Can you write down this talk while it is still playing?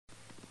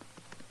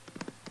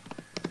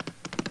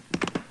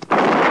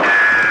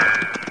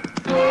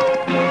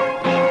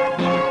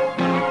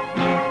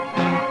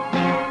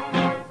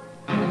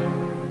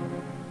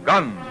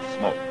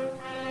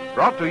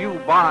Brought to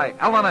you by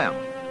L&M,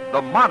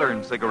 the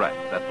modern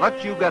cigarette that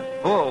lets you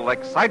get full,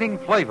 exciting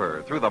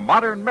flavor through the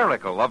modern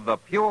miracle of the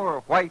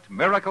pure white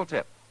Miracle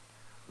Tip.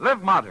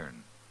 Live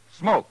modern.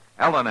 Smoke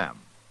L&M.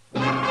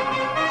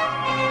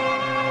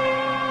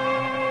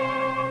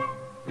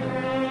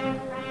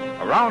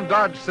 Around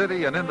Dodge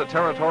City and in the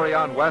territory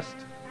on West,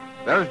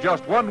 there's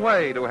just one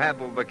way to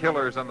handle the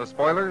killers and the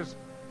spoilers,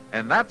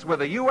 and that's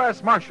with a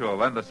U.S.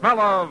 Marshal and the smell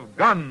of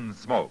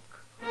Gunsmoke.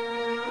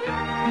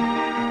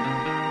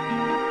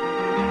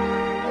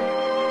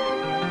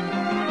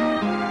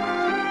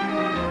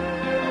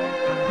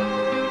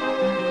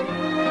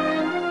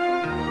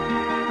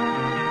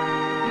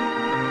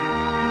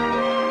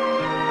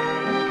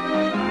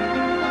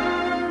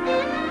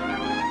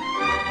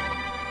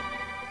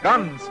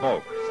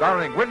 Gunsmoke,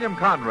 starring William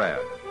Conrad.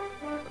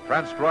 The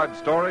transcribed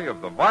story of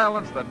the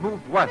violence that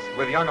moved west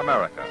with young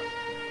America.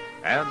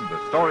 And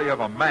the story of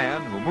a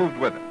man who moved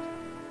with it.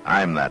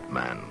 I'm that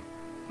man.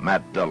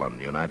 Matt Dillon,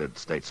 United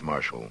States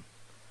Marshal.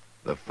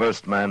 The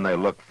first man they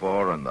look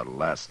for and the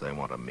last they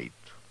want to meet.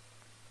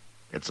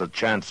 It's a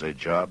chancy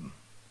job,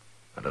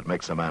 and it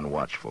makes a man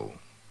watchful.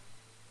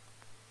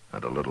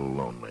 And a little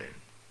lonely.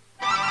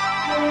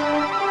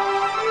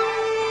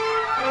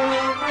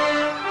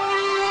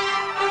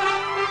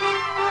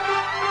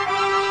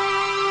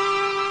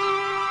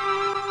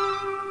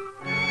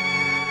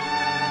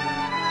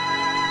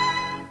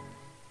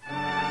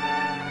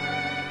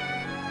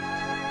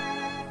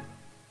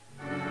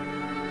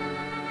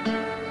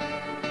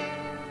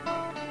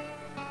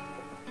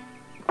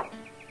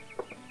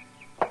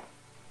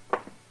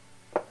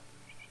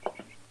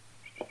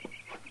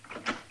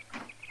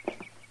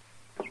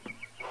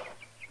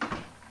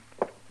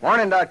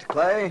 Morning, Dr.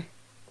 Clay.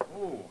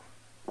 Oh,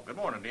 good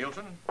morning,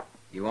 Nielsen.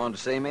 You wanted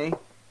to see me?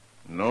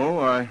 No,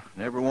 I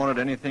never wanted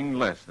anything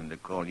less than to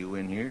call you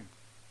in here.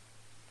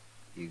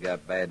 You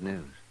got bad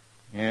news.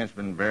 Yeah, it's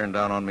been bearing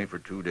down on me for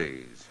 2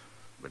 days.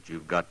 But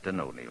you've got to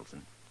know,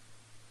 Nielsen.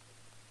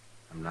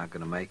 I'm not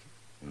going to make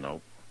it?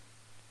 Nope.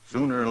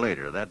 Sooner or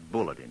later, that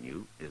bullet in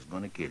you is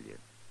going to kill you.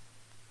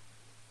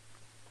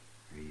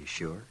 Are you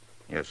sure?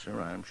 Yes,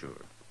 sir, I'm sure.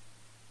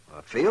 Well,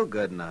 I feel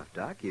good enough,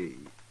 Doc.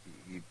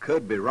 You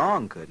could be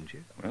wrong, couldn't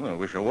you? Well, I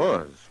wish I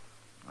was.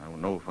 I don't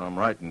know if I'm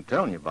right in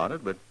telling you about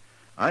it, but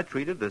I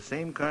treated the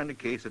same kind of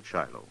case at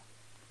Shiloh.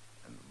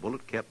 And the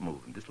bullet kept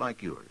moving, just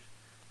like yours.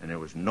 And there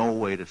was no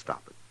way to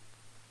stop it.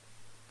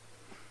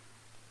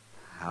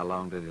 How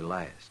long did it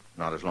last?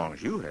 Not as long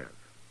as you have.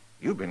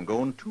 You've been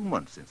going 2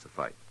 months since the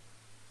fight.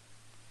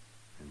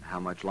 And how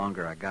much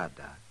longer I got,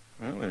 Doc?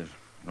 Well, there's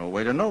no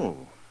way to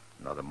know.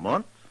 Another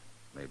month,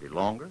 maybe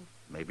longer,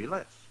 maybe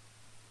less.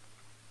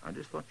 I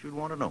just thought you'd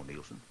want to know,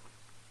 Nielsen.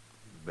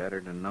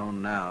 Better to know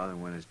now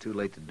than when it's too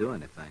late to do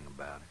anything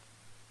about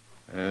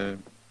it.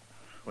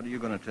 What are you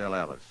going to tell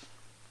Alice?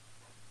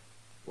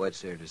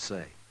 What's there to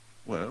say?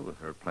 Well, with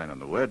her planning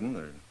the wedding,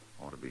 there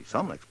ought to be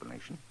some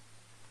explanation.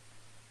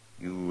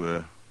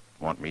 You,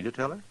 want me to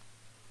tell her?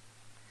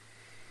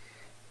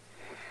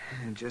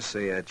 Just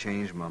say I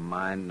changed my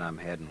mind and I'm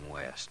heading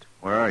west.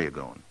 Where are you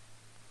going?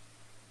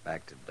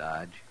 Back to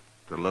Dodge.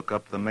 To look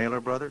up the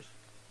Mailer brothers?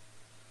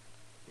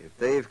 If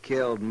they've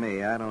killed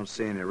me, I don't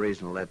see any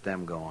reason to let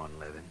them go on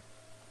living.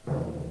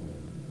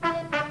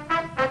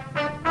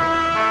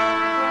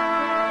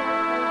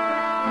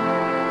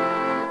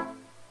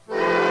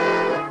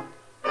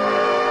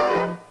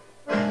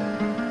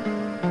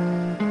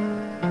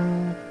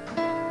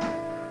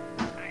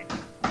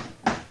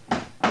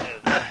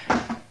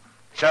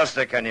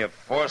 Chester, can you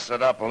force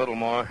it up a little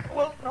more?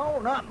 Well, no,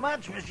 not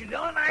much, Mr.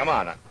 Dillon. Come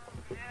on.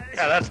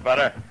 Yeah, that's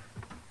better.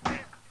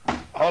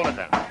 Hold it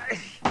down.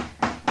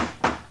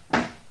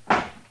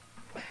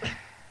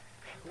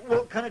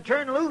 Well, can it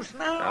turn loose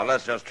now? Now,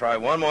 let's just try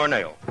one more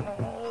nail.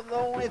 Oh, the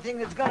only thing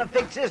that's going to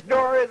fix this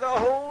door is a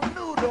whole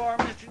new door,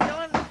 Mr.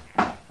 Dillon.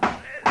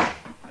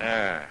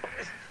 There.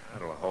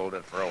 That'll hold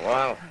it for a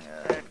while.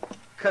 That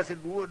cussed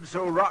wood's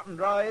so rotten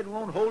dry it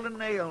won't hold a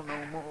nail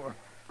no more.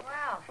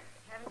 Well,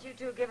 haven't you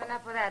two given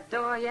up with that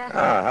door yet?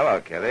 Oh,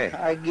 hello, Kitty.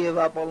 I give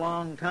up a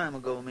long time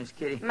ago, Miss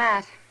Kitty.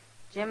 Matt,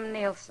 Jim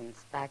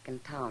Nielsen's back in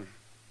town.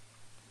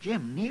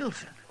 Jim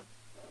Nielsen?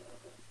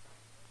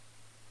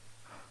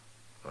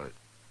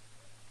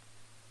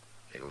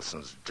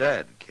 Nielsen's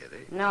dead,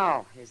 Kitty.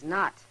 No, he's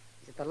not.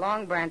 He's at the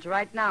Long Branch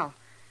right now,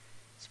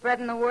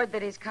 spreading the word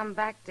that he's come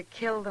back to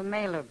kill the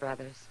Mailer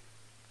brothers.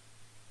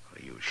 Are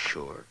you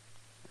sure?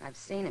 I've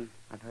seen him.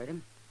 I've heard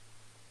him.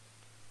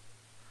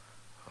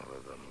 Well,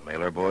 have the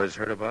Mailer boys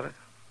heard about it?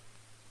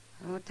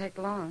 It won't take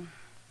long,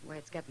 the way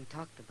it's getting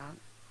talked about.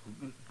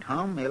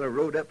 Tom Mailer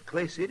rode up to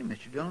Clay City,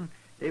 Mr. Dillon,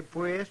 day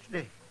before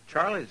yesterday.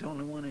 Charlie's the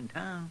only one in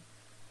town.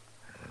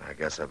 And I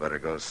guess I better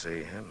go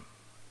see him.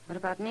 What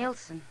about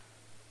Nielsen?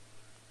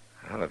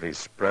 Well, if he's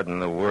spreading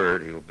the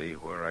word, he'll be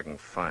where I can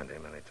find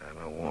him anytime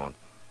I want.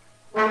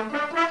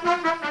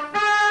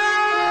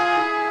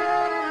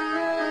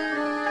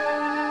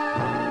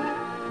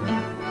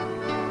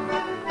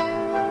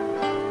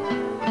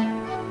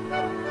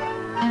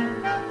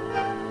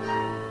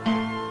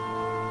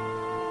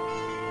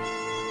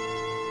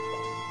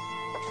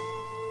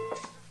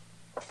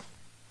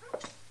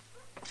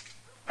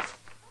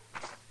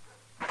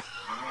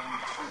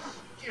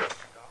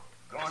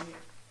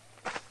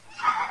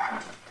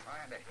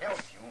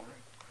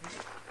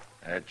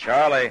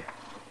 Charlie.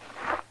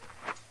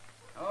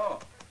 Oh.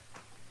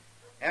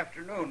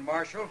 Afternoon,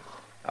 Marshal.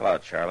 Hello,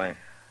 Charlie.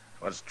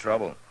 What's the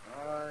trouble?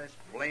 Oh, this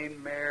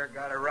blamed mare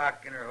got a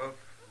rock in her hoof.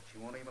 She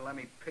won't even let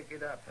me pick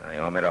it up. You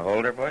want me to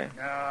hold her for you?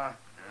 No, I'll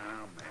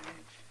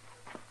manage.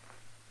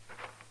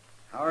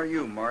 How are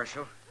you,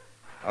 Marshal?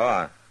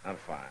 Oh, I'm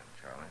fine,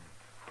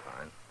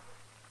 Charlie.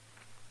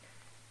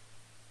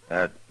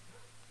 Fine.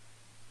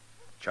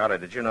 Charlie,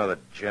 did you know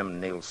that Jim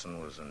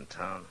Nielsen was in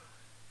town?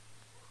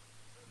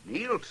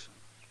 Nielsen?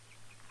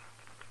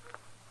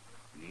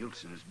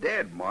 Nielsen's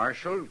dead,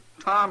 Marshal.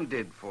 Tom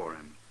did for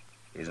him.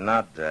 He's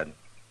not dead.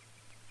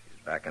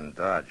 He's back in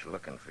Dodge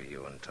looking for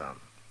you and Tom.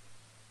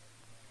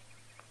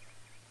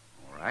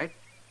 All right.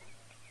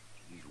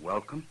 He's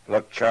welcome.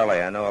 Look,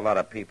 Charlie, I know a lot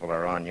of people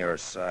are on your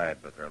side,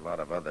 but there are a lot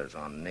of others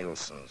on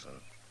Nielsen's,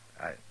 and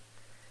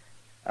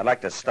I'd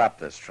like to stop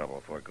this trouble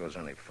before it goes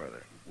any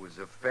further. It was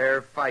a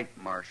fair fight,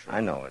 Marshal.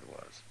 I know it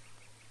was.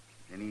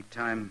 Any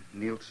time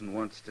Nielsen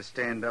wants to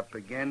stand up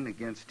again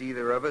against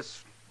either of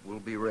us, we'll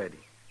be ready.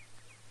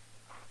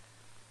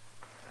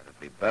 It'd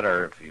be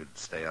better if you'd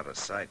stay out of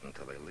sight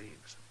until he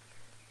leaves.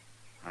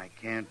 I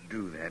can't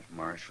do that,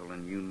 Marshal,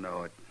 and you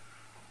know it.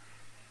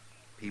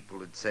 People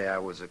would say I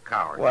was a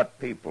coward. What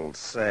people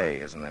say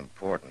isn't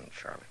important,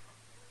 Charlie.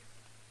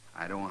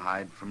 I don't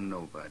hide from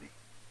nobody.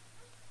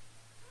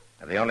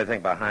 Now, the only thing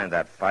behind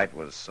that fight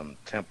was some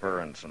temper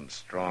and some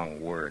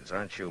strong words.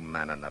 Aren't you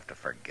man enough to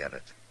forget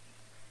it?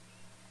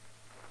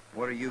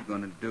 What are you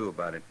going to do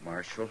about it,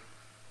 Marshal?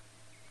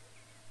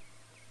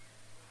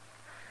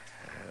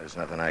 There's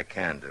nothing I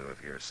can do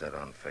if you're set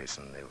on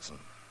facing Nielsen.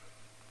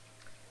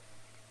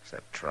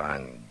 Except try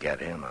and get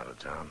him out of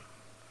town.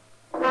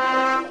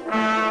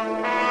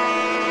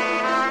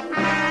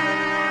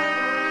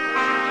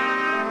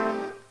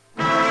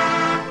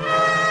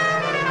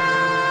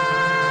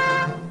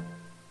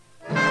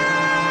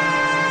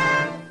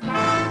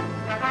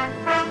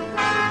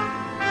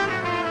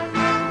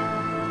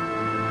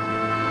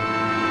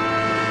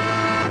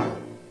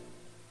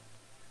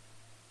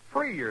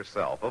 Free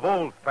yourself of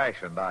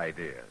old-fashioned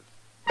ideas.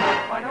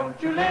 Why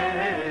don't you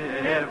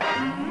live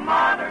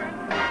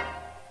modern?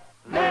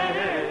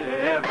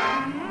 Live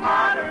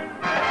modern.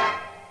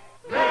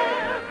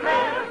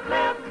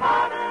 Live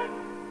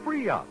modern.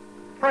 Free up.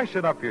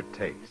 Freshen up your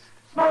taste.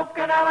 Smoke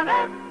an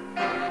L&M.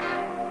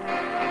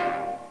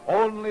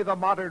 Only the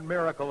modern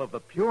miracle of the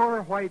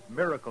pure white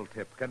miracle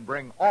tip can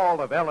bring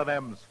all of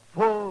L&M's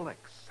full,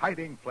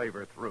 exciting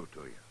flavor through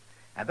to you.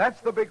 And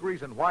that's the big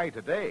reason why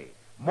today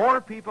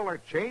more people are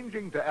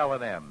changing to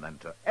L&M than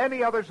to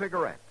any other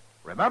cigarette.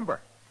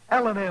 Remember,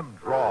 L&M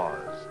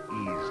draws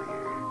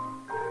easier,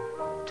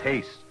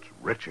 tastes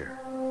richer,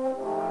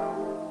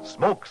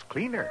 smokes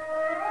cleaner.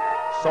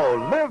 So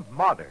live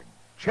modern.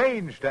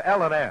 Change to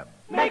L&M.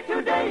 Make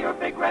today your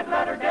big red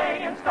letter day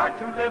and start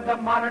to live the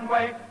modern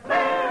way.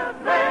 Live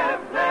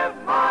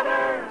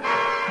modern.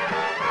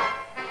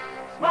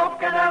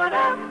 Smoke an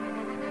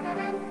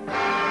L&M.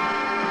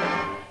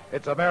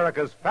 It's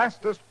America's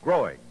fastest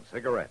growing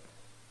cigarette.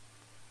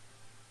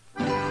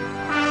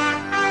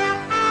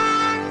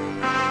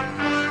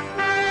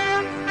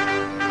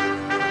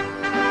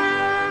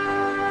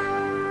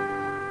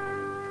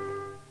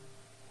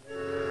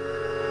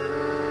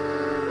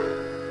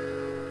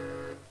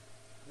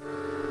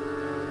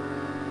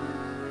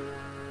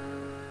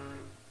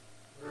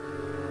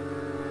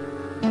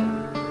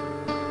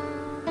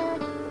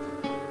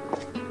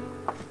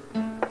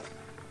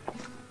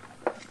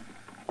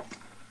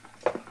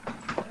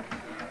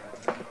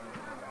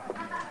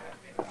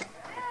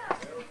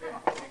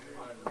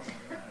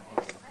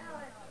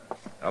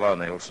 Hello,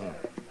 Nielsen.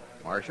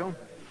 Marshal?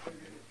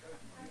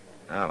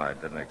 Well, I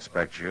didn't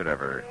expect you'd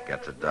ever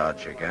get to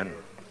Dodge again.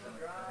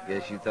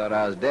 Guess you thought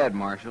I was dead,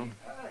 Marshal,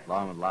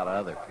 along with a lot of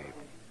other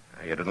people.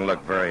 You didn't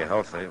look very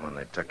healthy when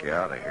they took you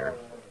out of here.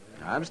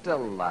 I'm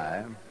still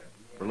alive,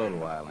 for a little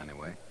while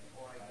anyway.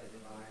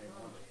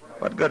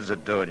 What good is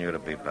it doing you to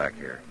be back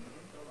here?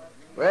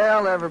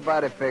 Well,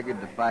 everybody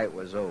figured the fight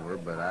was over,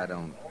 but I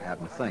don't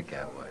happen to think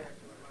that way.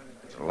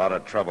 It's a lot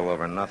of trouble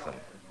over nothing.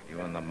 You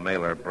and the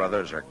Mailer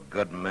brothers are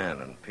good men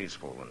and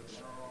peaceful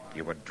ones.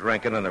 You were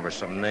drinking and there were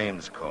some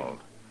names called.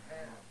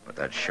 But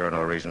that's sure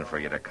no reason for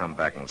you to come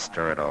back and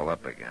stir it all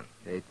up again.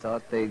 They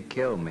thought they'd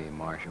kill me,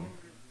 Marshal,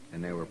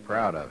 and they were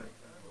proud of it.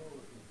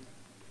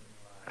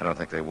 I don't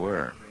think they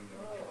were.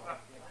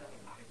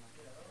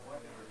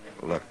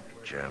 Look,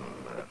 Jim,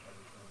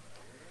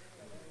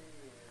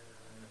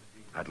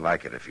 I'd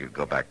like it if you'd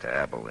go back to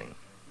Abilene.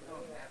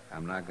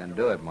 I'm not going to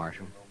do it,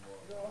 Marshal.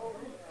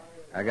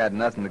 I got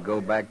nothing to go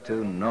back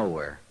to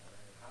nowhere.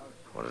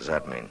 What does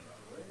that mean?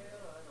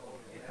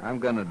 I'm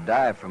going to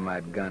die from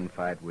that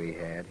gunfight we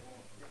had.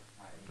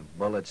 The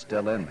bullet's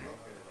still in me.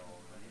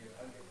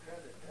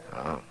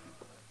 Oh.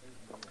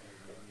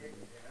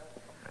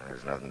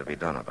 There's nothing to be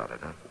done about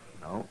it, huh?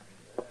 No.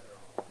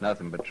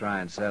 Nothing but try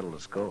and settle the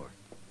score.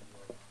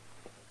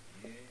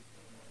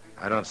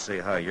 I don't see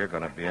how you're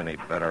going to be any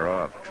better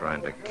off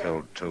trying to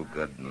kill two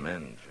good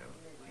men, Jim.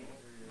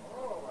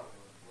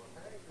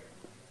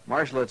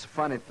 Marshal, it's a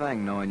funny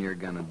thing knowing you're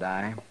gonna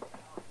die.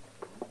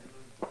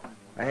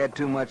 I had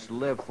too much to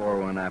live for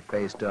when I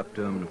faced up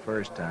to him the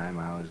first time.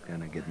 I was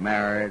gonna get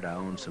married, I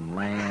owned some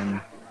land.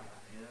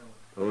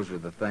 Those were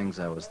the things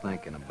I was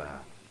thinking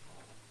about.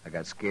 I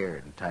got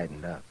scared and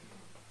tightened up.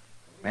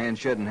 Man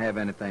shouldn't have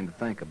anything to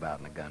think about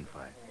in a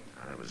gunfight.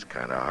 It was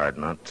kind of hard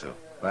not to.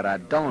 But I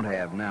don't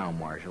have now,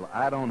 Marshal.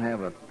 I don't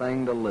have a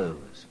thing to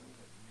lose.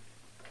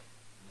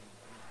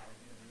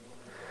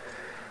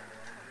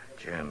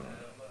 Jim,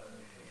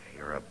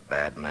 you're a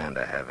bad man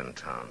to have in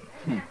town.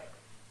 I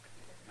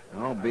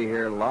won't be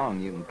here long.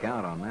 You can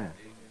count on that.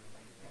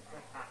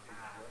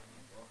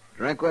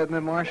 Drink with me,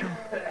 Marshal?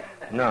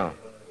 No.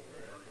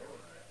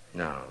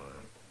 No.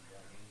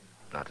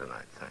 Not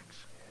tonight,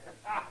 thanks.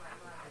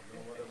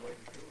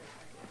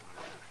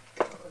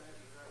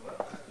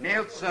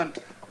 Nielsen.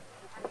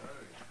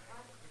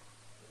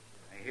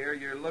 I hear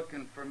you're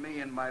looking for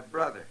me and my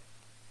brother.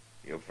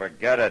 You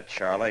forget it,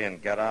 Charlie,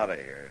 and get out of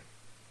here.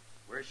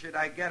 Where should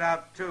I get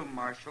out to,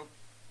 Marshal?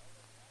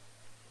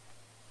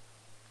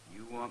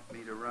 You want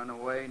me to run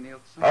away,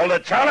 Nielsen? Hold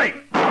it, Charlie!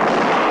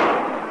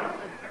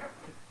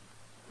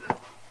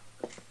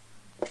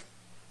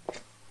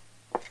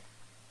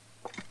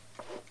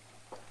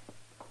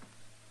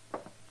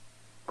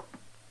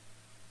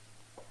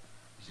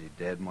 Is he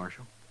dead,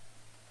 Marshal?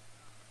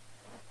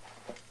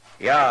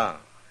 Yeah,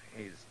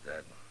 he's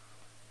dead.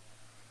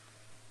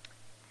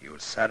 You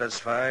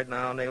satisfied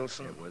now,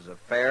 Nielsen? It was a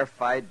fair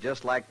fight,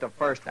 just like the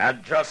first one.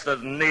 And just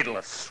as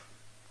needless.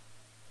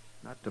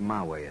 Not to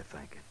my way of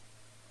thinking.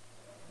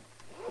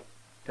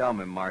 Tell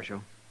me,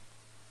 Marshal,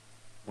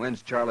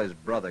 when's Charlie's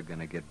brother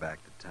gonna get back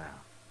to town?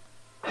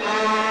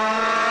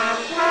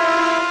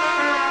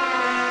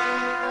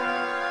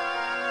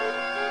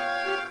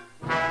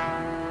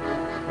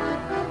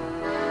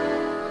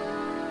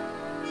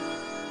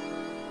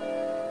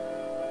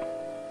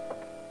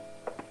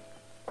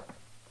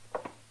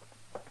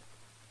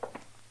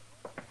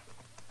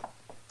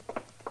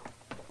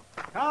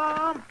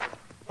 Tom!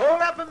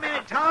 Hold up a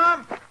minute,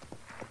 Tom!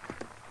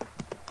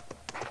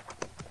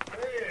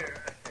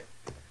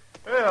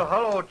 Well,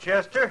 hello,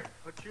 Chester.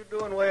 What you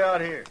doing way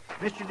out here?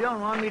 Mr.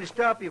 Dillon wanted me to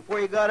stop you before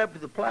you got up to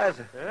the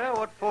plaza. Yeah,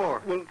 what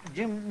for? Well,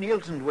 Jim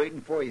Nielsen's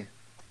waiting for you.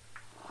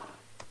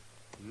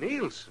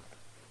 Nielsen?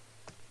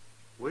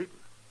 Wait.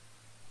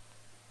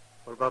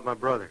 What about my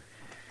brother?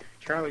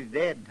 Charlie's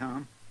dead,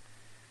 Tom.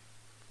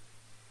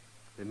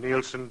 Did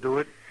Nielsen do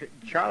it?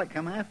 Charlie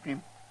come after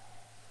him.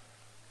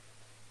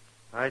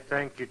 I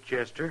thank you,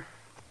 Chester.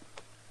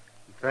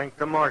 And thank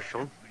the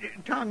marshal.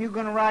 Tom, you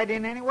gonna ride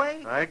in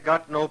anyway? I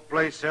got no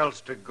place else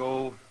to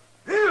go.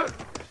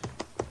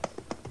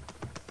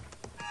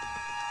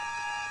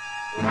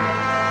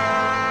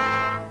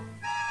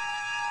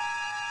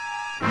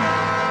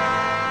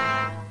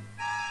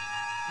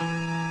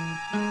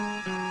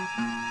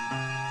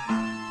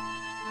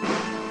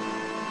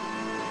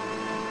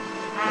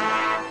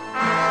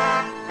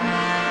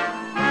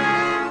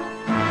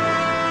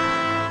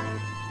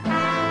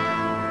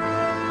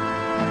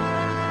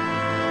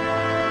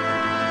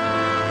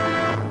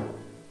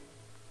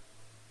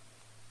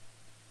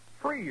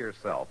 Free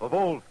yourself of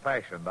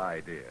old-fashioned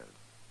ideas.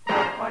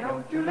 Why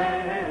don't you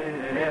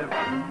live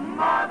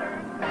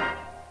modern?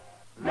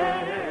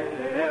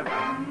 Live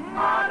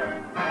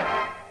modern.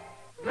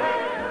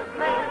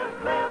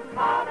 Live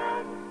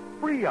modern.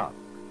 Free up.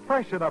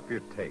 Freshen up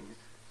your taste.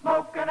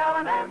 Smoke an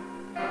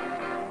L&M.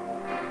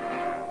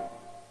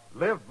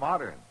 Live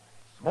modern.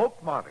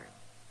 Smoke modern.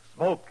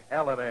 Smoke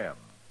L&M.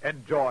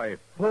 Enjoy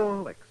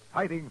full,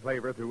 exciting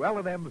flavor through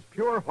L&M's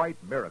Pure White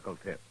Miracle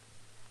Tip.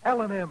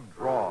 L&M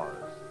draws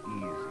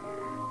easier.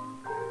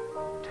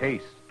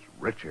 Tastes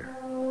richer.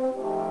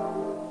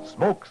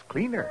 Smokes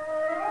cleaner.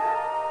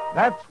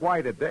 That's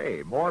why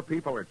today more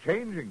people are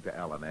changing to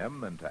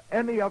L&M than to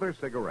any other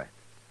cigarette.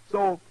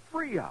 So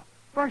free up.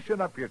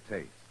 Freshen up your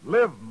taste.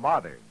 Live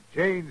modern.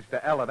 Change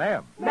to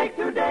L&M. Make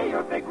today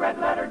your big red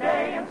letter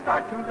day and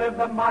start to live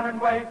the modern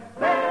way.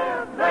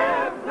 Live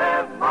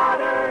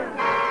modern.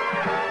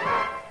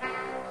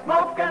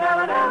 Smoke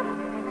an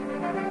L&M.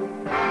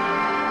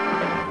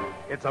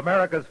 It's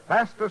America's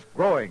fastest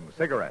growing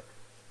cigarette.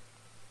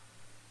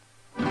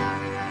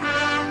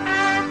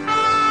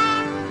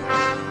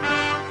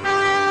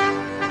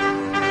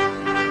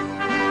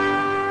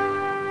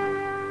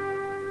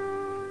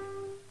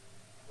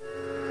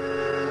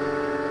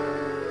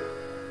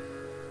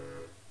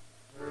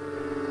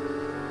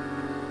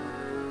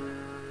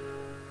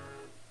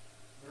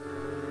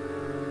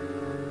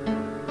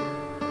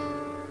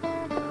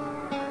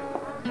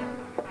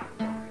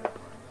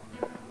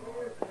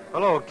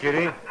 Hello,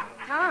 Kitty.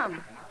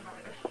 Tom,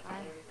 I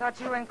thought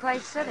you were in Clay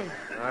City.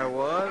 I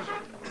was.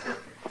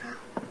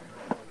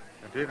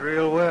 I did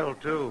real well,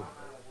 too.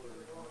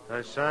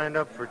 I signed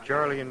up for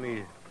Charlie and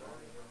me.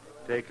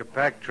 Take a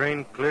pack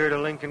train clear to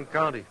Lincoln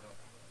County.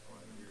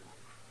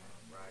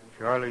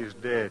 Charlie's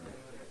dead.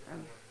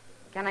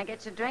 Can I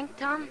get you a drink,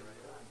 Tom?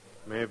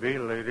 Maybe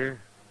later.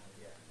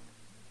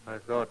 I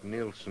thought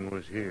Nielsen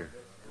was here.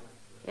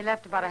 He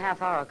left about a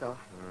half hour ago.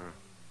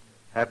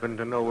 Happen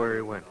to know where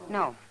he went?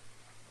 No.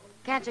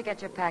 Can't you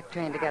get your pack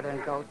train together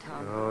and go,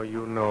 Tom? Oh,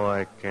 you know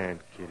I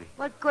can't, Kitty.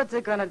 What good's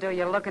it gonna do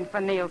you looking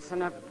for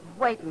Nielsen or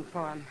waiting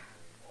for him?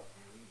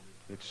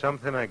 It's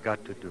something I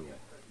got to do.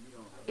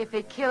 If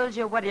he kills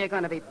you, what are you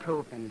gonna be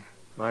proving?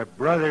 My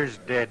brother's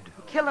dead.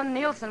 Killing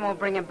Nielsen won't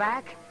bring him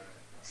back.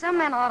 Some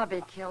men ought to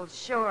be killed,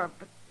 sure,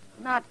 but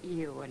not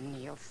you and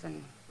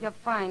Nielsen. You're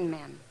fine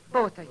men,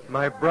 both of you.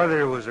 My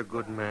brother was a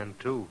good man,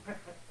 too.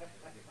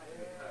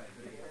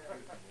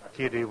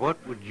 Kitty,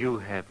 what would you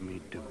have me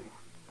do?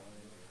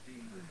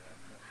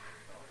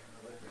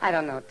 I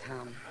don't know,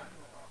 Tom.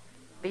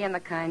 Being the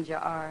kind you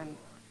are, and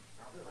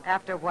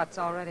after what's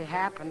already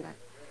happened,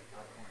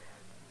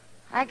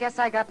 I guess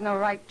I got no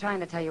right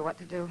trying to tell you what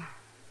to do.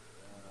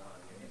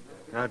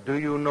 Now, do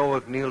you know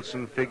if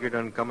Nielsen figured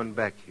on coming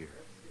back here?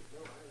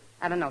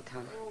 I don't know,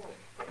 Tom.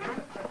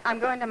 I'm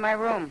going to my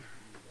room.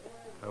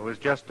 I was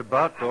just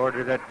about to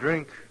order that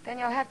drink. Then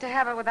you'll have to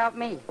have it without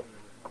me.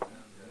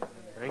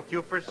 Thank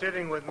you for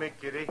sitting with me,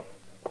 Kitty.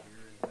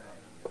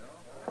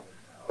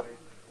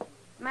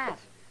 Matt,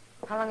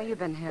 how long have you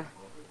been here?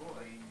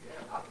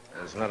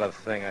 There's not a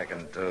thing I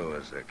can do,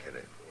 is there,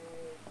 Kitty?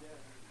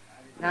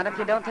 Not if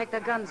you don't take the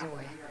guns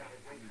away.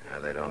 Yeah,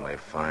 they'd only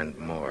find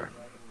more.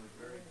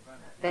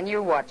 Then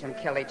you watch them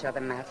kill each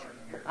other, Matt.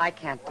 I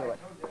can't do it.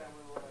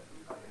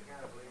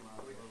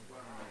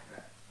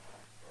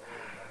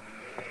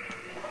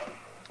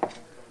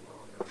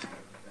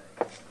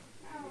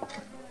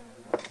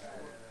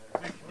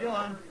 Mr.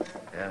 Dillon.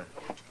 Yeah?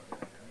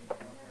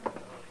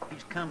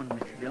 He's coming,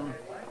 Mr. Dillon.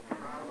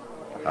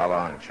 How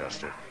long,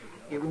 Chester?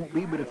 It won't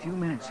be but a few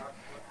minutes.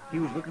 He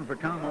was looking for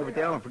Tom over at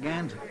the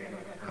Alfraganza.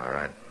 All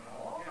right.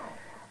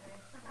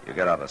 You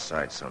get out of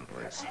sight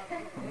someplace.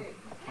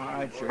 All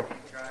right, sir.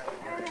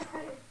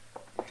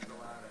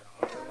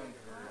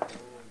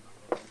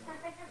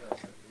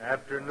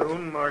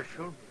 Afternoon,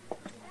 Marshal.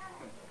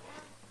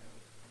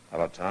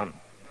 Hello, Tom.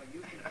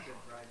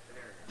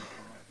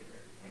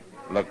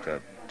 Look,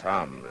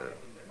 Tom,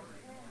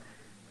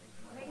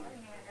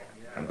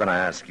 I'm going to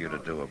ask you to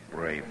do a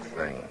brave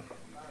thing.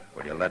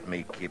 Will you let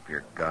me keep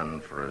your gun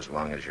for as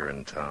long as you're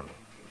in town?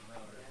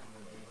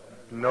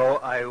 No,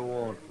 I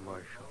won't,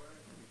 Marshal.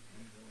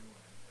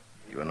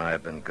 You and I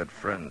have been good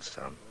friends,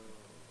 Tom.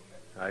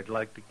 I'd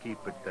like to keep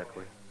it that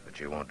way. But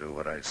you won't do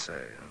what I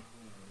say, huh?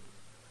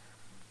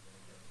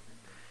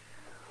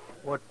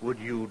 What would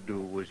you do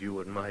was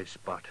you in my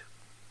spot?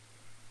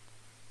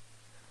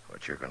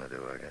 What you're going to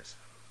do, I guess.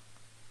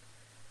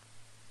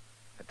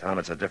 Tom,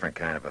 it's a different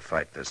kind of a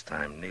fight this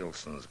time.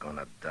 Nielsen's going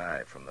to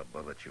die from the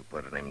bullet you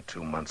put in him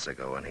 2 months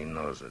ago, and he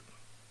knows it.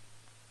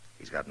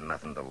 He's got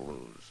nothing to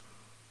lose.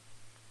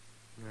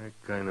 I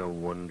kind of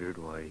wondered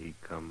why he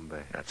come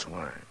back. That's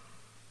why.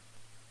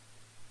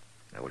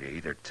 Now, will you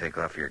either take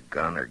off your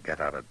gun or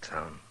get out of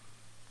town?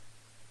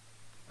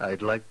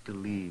 I'd like to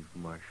leave,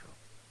 Marshal.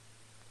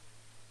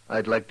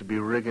 I'd like to be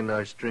rigging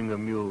our string of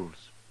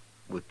mules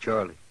with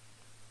Charlie.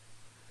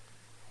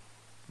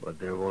 But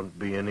there won't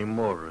be any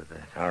more of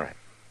that. All right.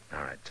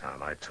 All right,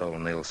 Tom. I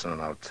told Nielsen,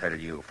 and I'll tell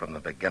you, from the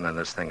beginning,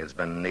 this thing has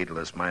been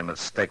needless. My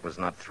mistake was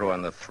not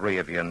throwing the three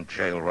of you in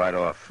jail right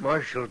off.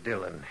 Marshal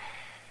Dillon,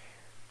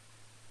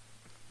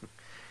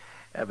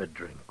 have a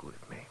drink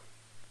with me.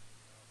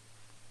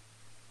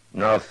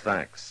 No,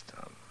 thanks,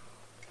 Tom.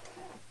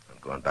 I'm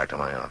going back to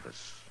my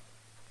office.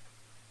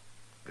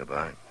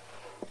 Goodbye.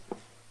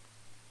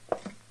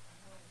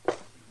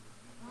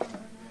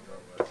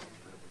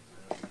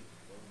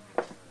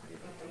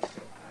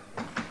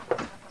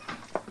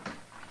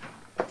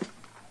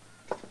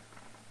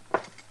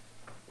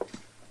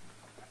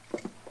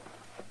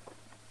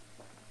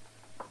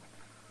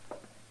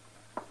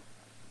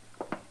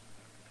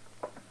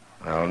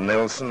 Well,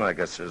 Nielsen, I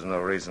guess there's no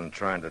reason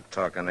trying to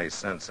talk any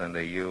sense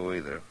into you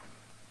either.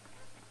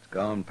 It's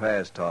gone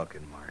past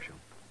talking, Marshal.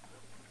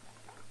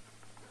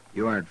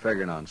 You weren't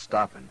figuring on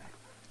stopping me.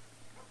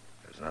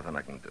 There's nothing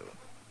I can do.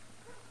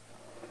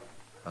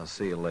 I'll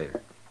see you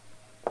later.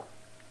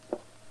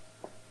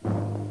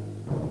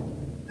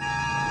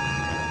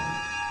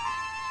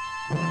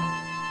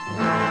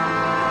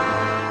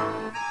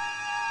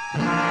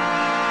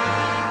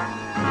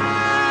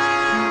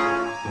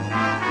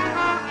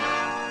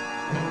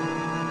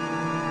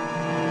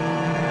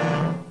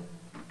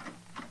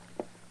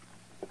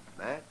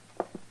 Matt?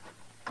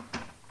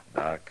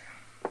 Doc.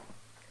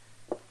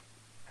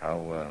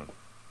 How,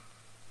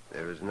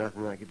 There was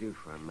nothing I could do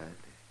for him, Matt.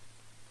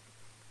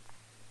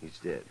 He's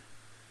dead.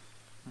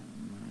 Oh,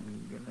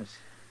 my goodness.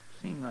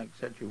 Seemed like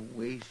such a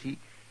waste. He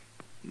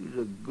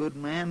was a good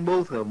man,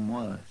 both of them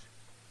was.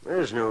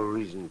 There's no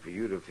reason for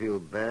you to feel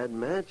bad,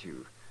 Matt.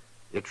 You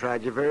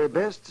tried your very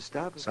best to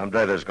stop it.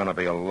 someday there's going to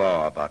be a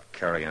law about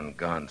carrying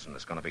guns, and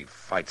there's going to be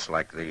fights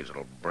like these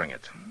that'll bring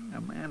it.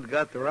 A man's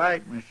got the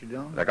right, Mr.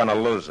 Dillon. They're going to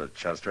lose it,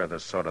 Chester, if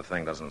this sort of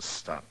thing doesn't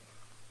stop.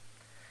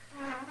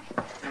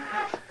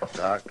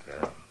 Doc,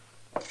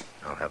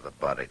 I'll have the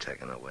body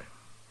taken away.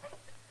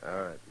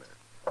 All right,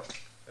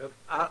 Matt.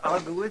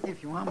 I'll go with you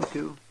if you want me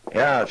to.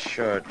 Yeah,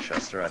 sure,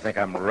 Chester. I think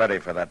I'm ready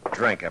for that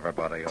drink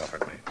everybody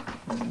offered me.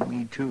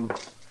 Me too.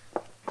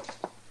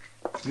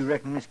 You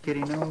reckon Miss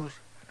Kitty knows?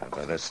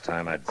 By this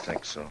time, I'd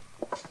think so.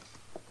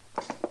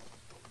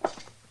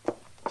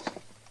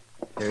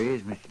 There he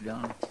is, Mr.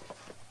 Dillon.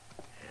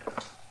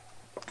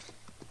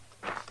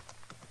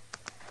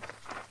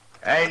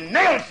 Hey,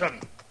 Nielsen!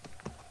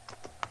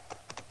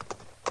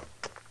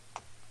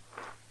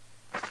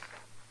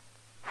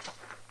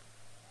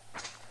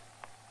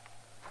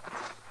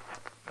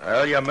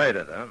 Well, you made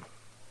it, huh?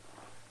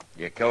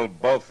 You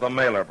killed both the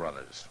Mailer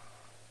brothers.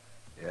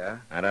 Yeah?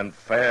 And in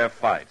fair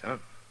fight, huh?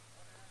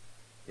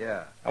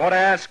 Yeah. I want to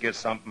ask you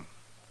something.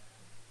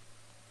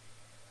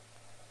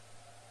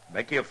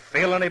 Make you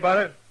feel any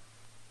better?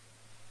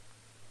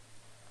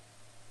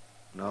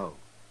 No.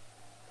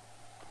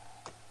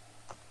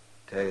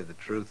 Tell you the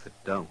truth, it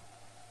don't.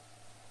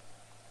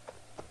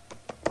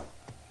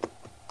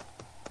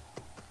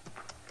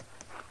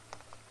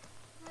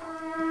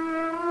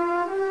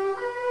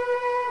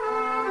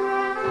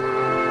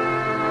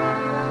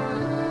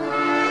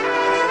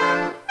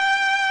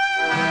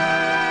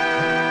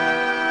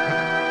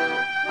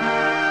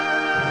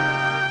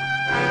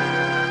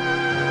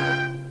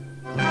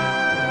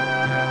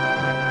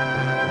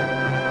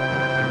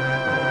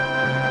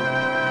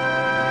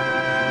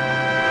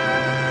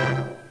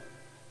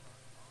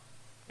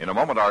 In a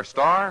moment, our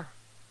star,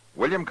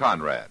 William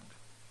Conrad.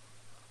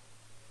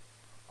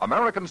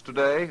 Americans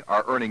today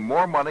are earning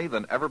more money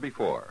than ever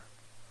before.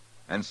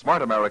 And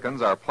smart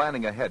Americans are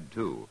planning ahead,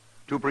 too,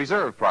 to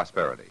preserve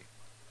prosperity.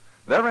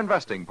 They're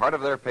investing part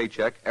of their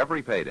paycheck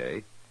every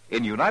payday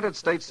in United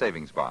States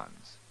savings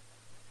bonds.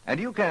 And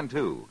you can,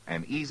 too,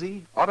 an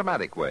easy,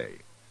 automatic way,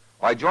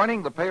 by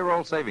joining the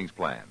payroll savings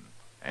plan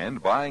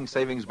and buying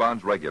savings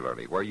bonds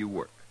regularly where you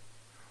work.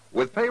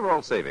 With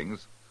payroll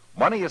savings,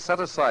 money is set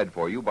aside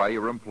for you by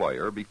your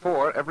employer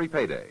before every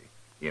payday,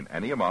 in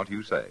any amount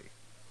you say.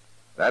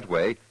 That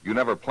way, you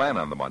never plan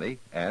on the money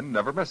and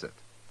never miss it.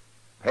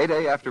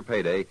 Payday after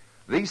payday,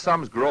 these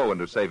sums grow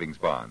into savings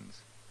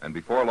bonds, and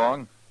before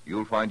long,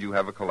 you'll find you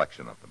have a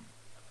collection of them.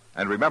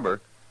 And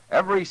remember,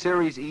 every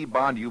Series E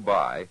bond you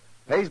buy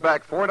pays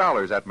back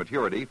 $4 at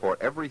maturity for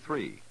every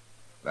 3.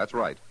 That's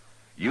right.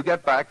 You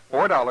get back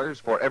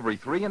 $4 for every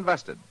 3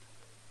 invested.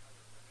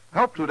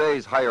 Help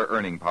today's higher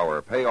earning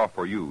power pay off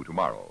for you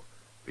tomorrow.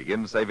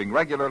 Begin saving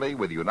regularly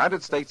with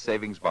United States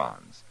savings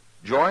bonds.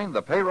 Join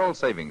the payroll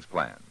savings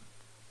plan.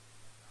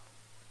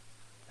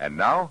 And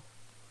now,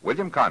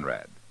 William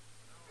Conrad.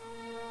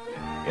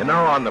 You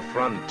know, on the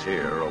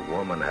frontier, a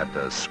woman had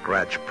to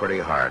scratch pretty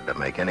hard to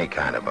make any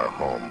kind of a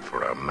home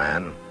for a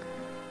man.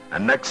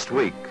 And next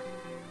week,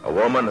 a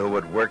woman who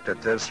had worked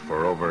at this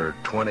for over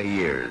 20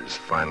 years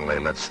finally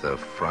lets the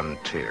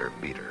frontier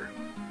beat her,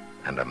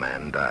 and a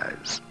man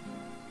dies.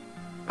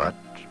 But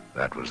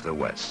that was the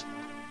West.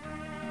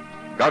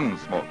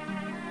 Gunsmoke.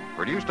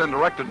 Produced and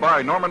directed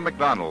by Norman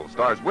MacDonald,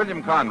 stars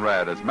William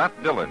Conrad as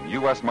Matt Dillon,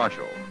 U.S.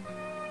 Marshal.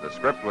 The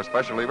script was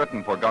specially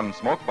written for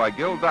Gunsmoke by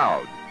Gil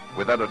Dowd,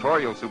 with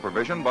editorial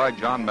supervision by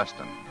John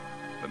Meston.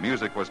 The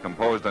music was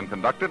composed and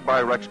conducted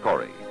by Rex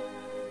Corey.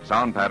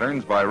 Sound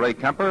patterns by Ray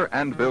Kemper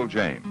and Bill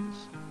James.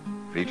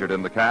 Featured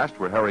in the cast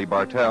were Harry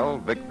Bartell,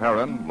 Vic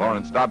Perrin,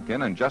 Lawrence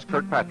Dobkin, and Jess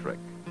Kirkpatrick.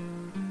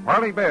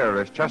 Harley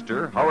Bear as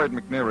Chester, Howard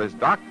McNear as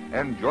Doc,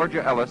 and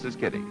Georgia Ellis as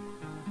Kitty.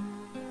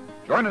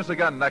 Join us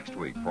again next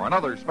week for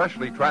another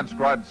specially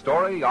transcribed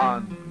story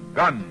on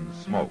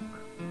Gunsmoke.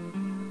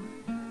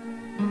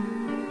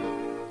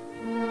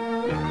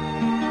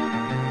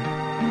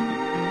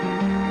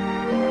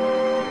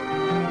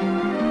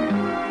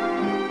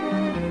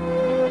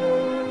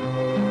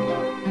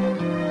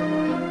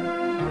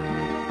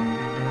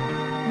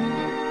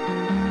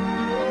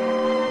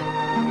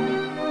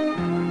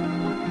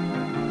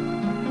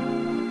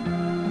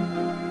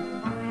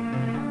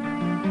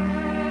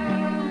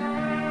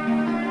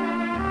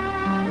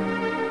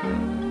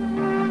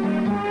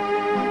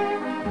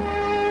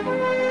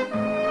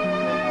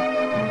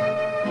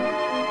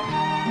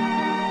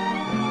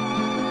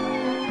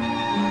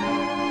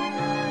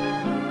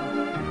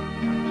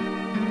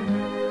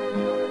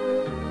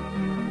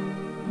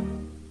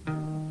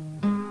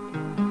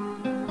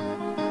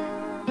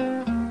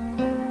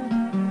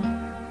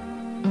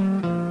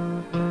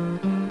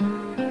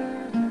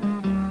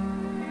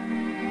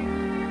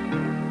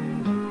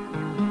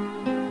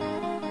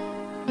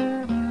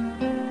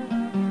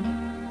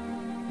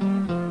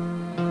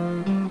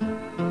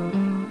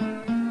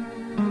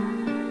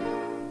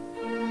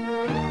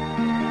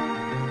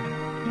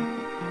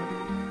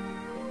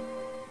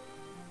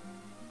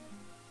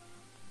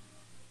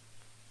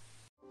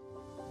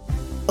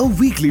 A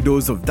weekly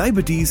dose of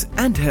diabetes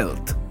and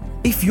health.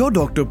 If your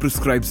doctor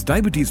prescribes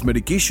diabetes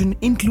medication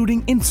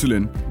including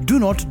insulin, do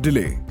not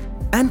delay.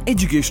 An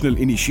educational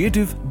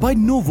initiative by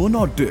Novo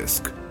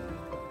Nordisk.